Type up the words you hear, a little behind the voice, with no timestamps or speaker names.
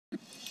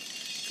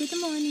Good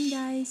morning,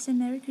 guys, and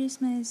Merry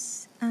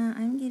Christmas.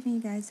 I'm giving you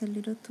guys a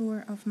little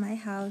tour of my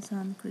house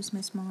on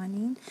Christmas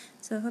morning.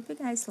 So I hope you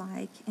guys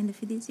like, and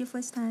if it is your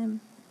first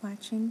time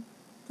watching,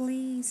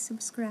 please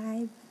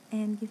subscribe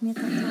and give me a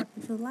thumbs up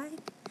if you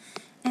like.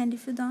 And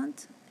if you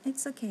don't,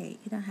 it's okay,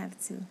 you don't have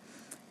to.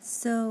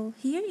 So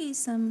here is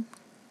some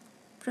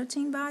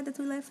protein bar that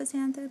we left for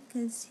Santa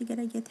because he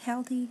gotta get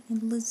healthy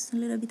and lose a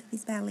little bit of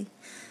his belly.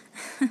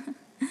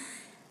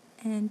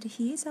 And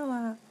here's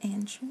our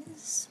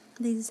entrance.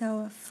 This is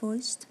our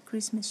first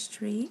Christmas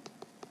tree.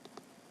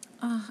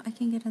 Oh, I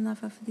can't get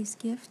enough of this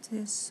gift.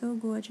 It's so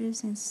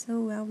gorgeous and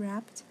so well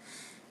wrapped.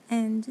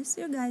 And just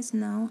so you guys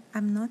know,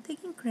 I'm not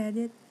taking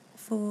credit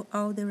for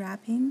all the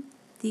wrapping.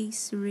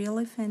 These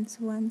really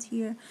fancy ones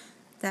here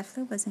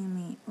definitely wasn't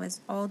me. It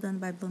was all done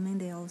by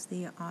Bloomingdale's.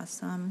 They are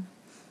awesome.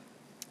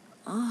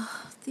 Oh,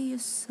 they are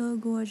so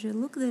gorgeous.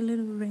 Look at the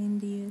little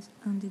reindeers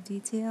on the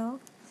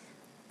detail.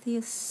 They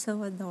are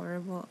so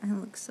adorable and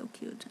look so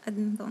cute. I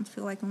don't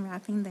feel like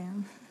unwrapping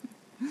them.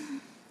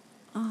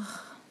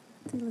 Oh,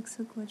 they look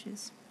so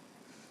gorgeous.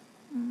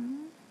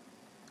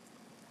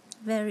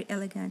 Very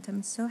elegant.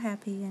 I'm so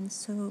happy and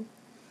so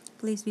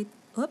pleased with.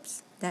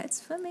 Oops,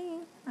 that's for me.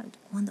 I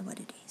wonder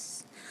what it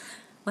is.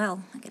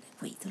 Well, I gotta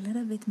wait a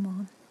little bit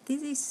more.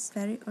 This is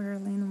very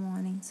early in the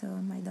morning, so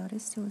my daughter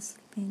is still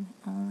sleeping.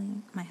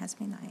 Only my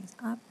husband and I is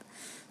up.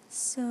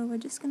 So we're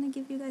just gonna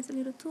give you guys a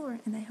little tour,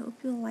 and I hope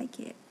you'll like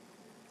it.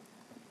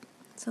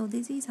 So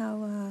this is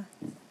our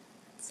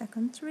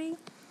second tree.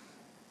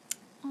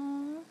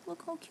 Oh,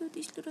 look how cute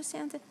this little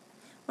Santa.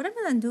 What I'm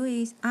gonna do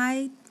is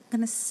I'm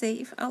gonna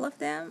save all of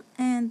them,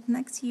 and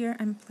next year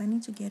I'm planning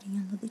to get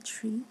another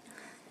tree.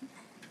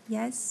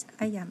 Yes,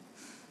 I am.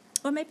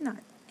 Or maybe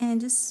not.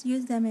 And just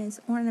use them as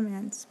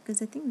ornaments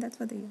because I think that's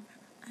what they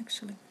are,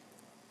 actually.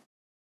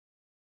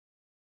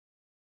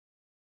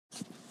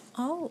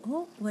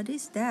 Oh, what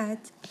is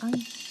that? I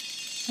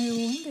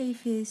wonder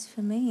if it's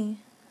for me.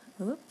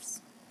 Oops.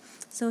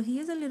 So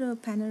here's a little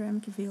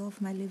panoramic view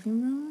of my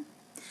living room.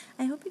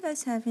 I hope you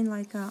guys having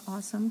like an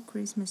awesome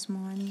Christmas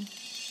morning.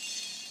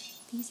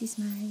 This is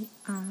my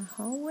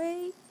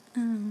hallway.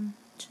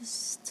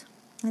 Just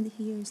and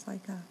here is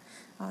like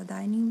our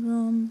dining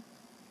room.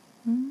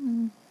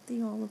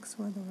 They all look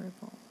so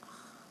adorable.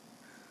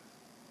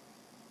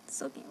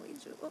 So can't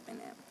wait to open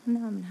them.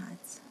 No, I'm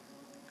not.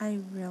 I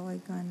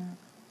really gonna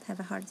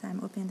have a hard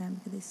time opening them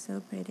because it's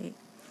so pretty.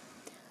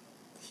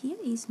 Here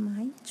is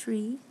my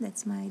tree.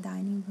 That's my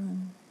dining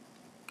room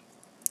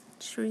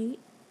tree.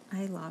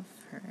 I love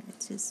her.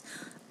 It's just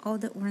all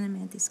the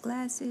ornament is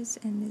glasses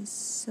and it's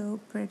so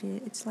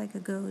pretty. It's like a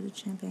gold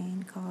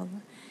champagne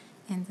color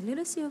and a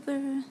little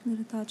silver,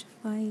 little touch of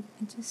white,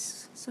 and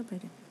just so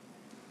pretty.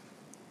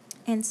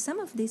 And some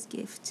of these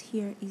gifts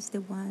here is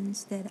the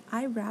ones that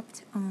I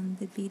wrapped on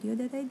the video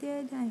that I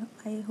did.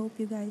 I hope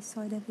you guys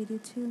saw that video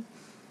too.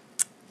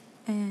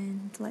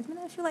 And let me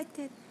know if you liked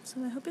it.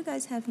 So I hope you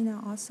guys having an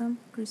awesome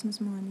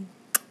Christmas morning.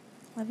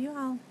 Love you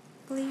all.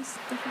 Please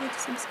don't forget to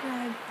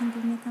subscribe and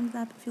give me a thumbs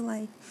up if you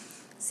like.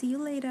 See you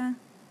later.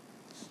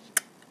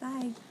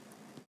 Bye.